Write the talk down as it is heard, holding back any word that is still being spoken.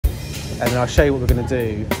and then I'll show you what we're going to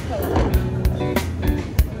do.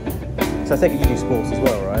 So I think you do sports as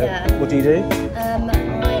well, right? Yeah. What do you do? I am a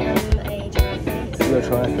triathlete. You're a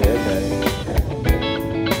triathlete, okay.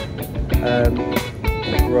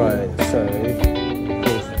 Right, so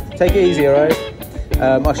cool. Take it easy, alright?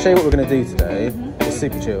 I'll show you what we're going to do today. It's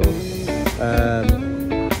super chill.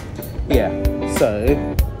 Yeah, so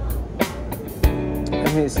I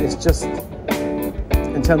mean, it's just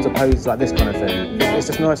in terms of poses like this kind of thing. Yeah. It's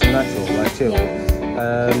just nice and natural, like chill.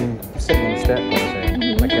 Yeah. Sitting on the step kind of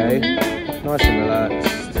thing. Okay, nice and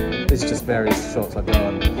relaxed. This is just various shots I've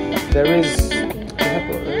done. There is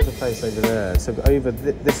a place over there. So over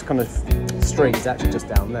this kind of street is actually just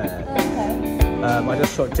down there. Okay. I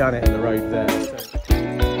just shot Janet in the road there.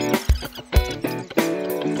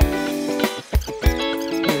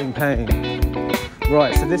 In pain.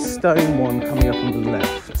 Right, so this stone one coming up on the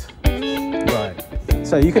left. Right,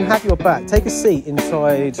 so you can have your back, take a seat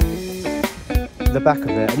inside the back of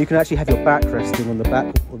it, and you can actually have your back resting on the back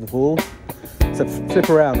of the wall. So flip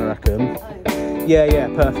around, I reckon. Yeah,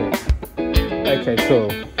 perfect. Okay, cool.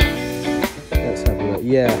 Let's have a look.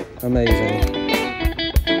 Yeah, amazing.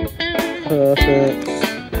 Perfect.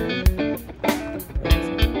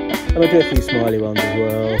 I'm gonna do a few smiley ones as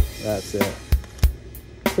well. That's it.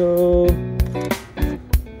 Cool.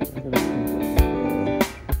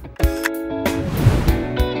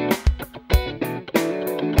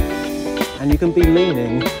 And you can be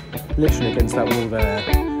leaning literally against that wall there.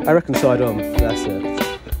 I reckon side on. That's it.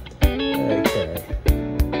 Okay.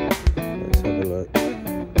 Let's have a look.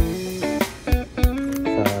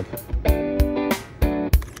 Fab.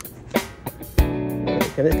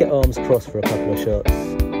 Okay, let's get arms crossed for a couple of shots.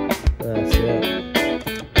 That's it.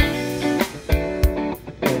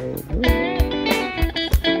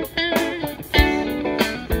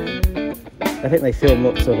 I think they film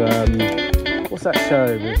lots of what's that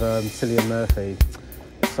show with Cillian Murphy?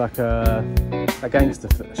 It's like a gangster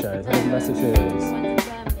show. It's like a massive series.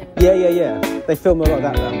 Yeah. They film a lot of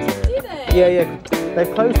that around here. Do they? Yeah.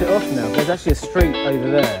 They've closed it off now. There's actually a street over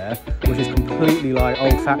there which is completely like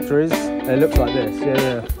old factories. And it looks like this.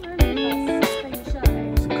 Yeah.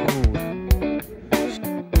 What's it called?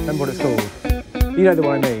 Remember what it's called? You know the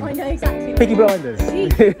one I mean. I know exactly. Peaky Blinders.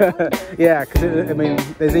 Peaky Blinders. Yeah, because I mean,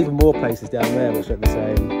 there's even more places down there which look the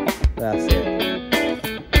same. That's it.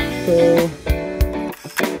 Cool.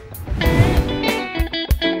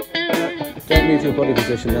 Don't move your body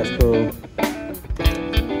position, that's cool.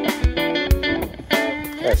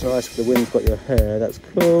 That's nice, the wind's got your hair, that's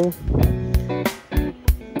cool.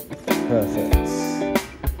 Perfect.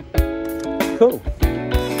 Cool.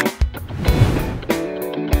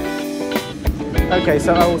 Okay,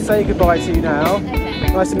 so I will say goodbye to you now.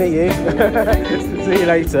 Okay. Nice to meet you. See you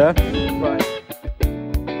later.